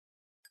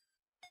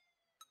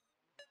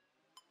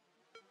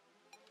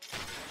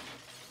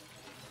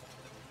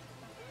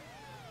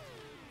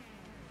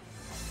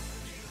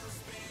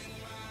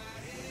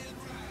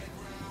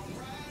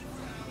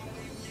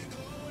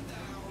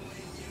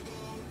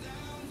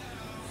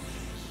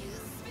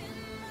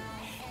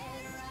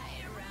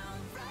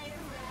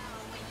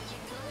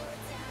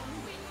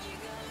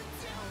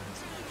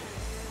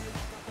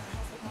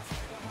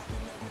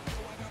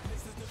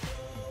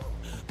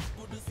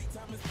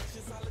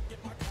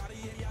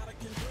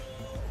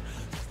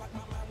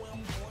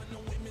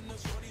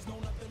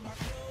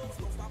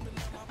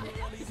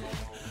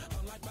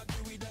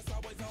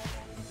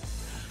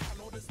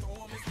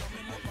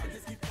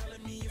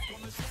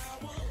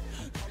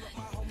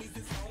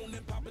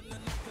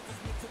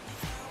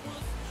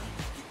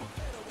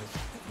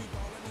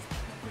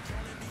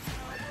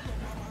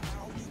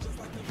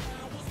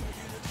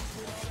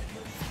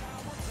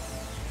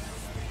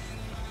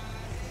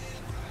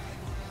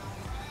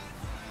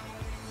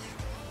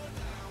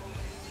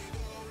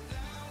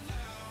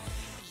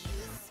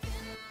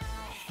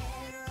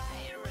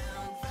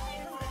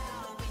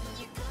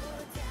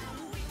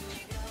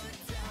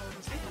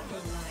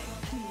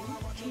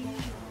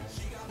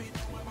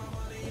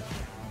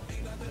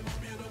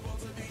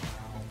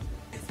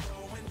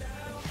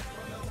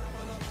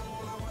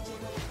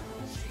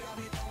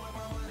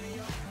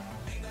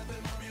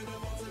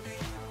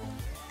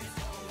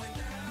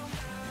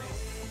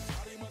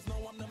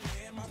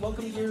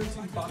welcome here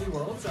to Body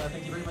World.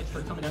 Thank you very much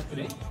for coming out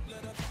today.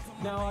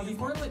 Now,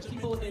 before I let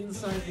people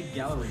inside the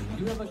gallery, we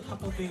do have a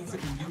couple things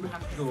that we do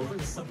have to go over.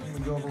 This is something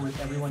we go over with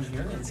everyone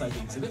here inside the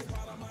exhibit.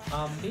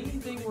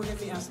 Main thing we're going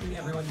to be asking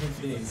everyone here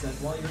today is that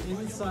while you're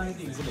inside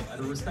the exhibit, out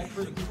of respect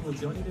for the people who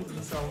donated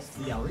themselves to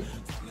the gallery,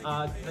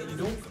 that you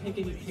don't take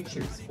any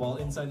pictures while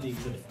inside the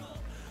exhibit.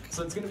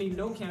 So it's going to be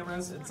no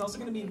cameras. It's also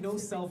going to be no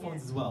cell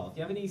phones as well. If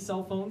you have any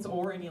cell phones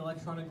or any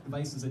electronic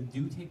devices that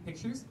do take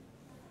pictures,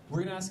 we're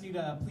going to ask you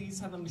to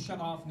please have them shut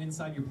off and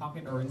inside your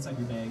pocket or inside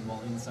your bag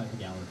while inside the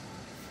gallery.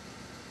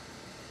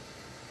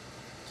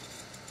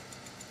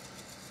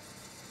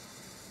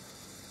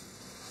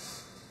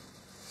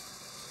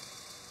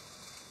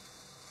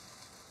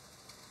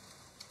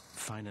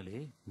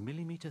 Finally,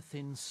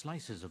 millimeter-thin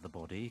slices of the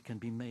body can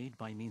be made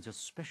by means of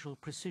special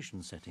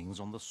precision settings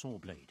on the saw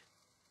blade.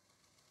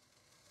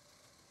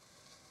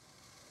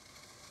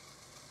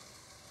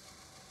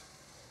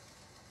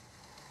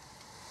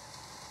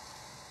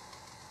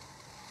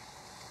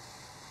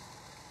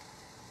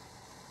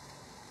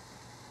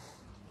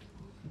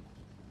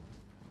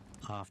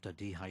 After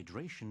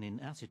dehydration in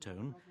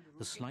acetone,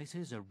 the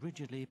slices are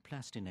rigidly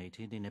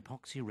plastinated in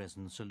epoxy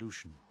resin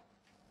solution.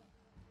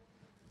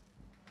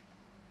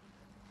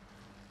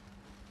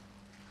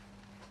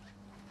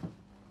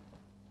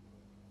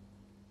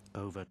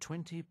 Over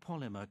 20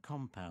 polymer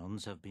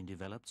compounds have been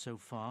developed so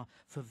far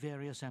for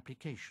various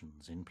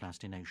applications in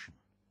plastination.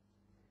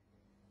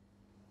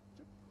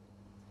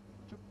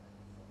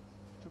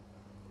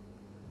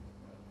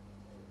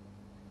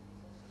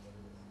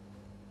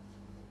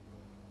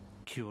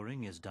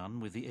 Curing is done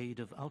with the aid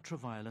of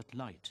ultraviolet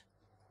light.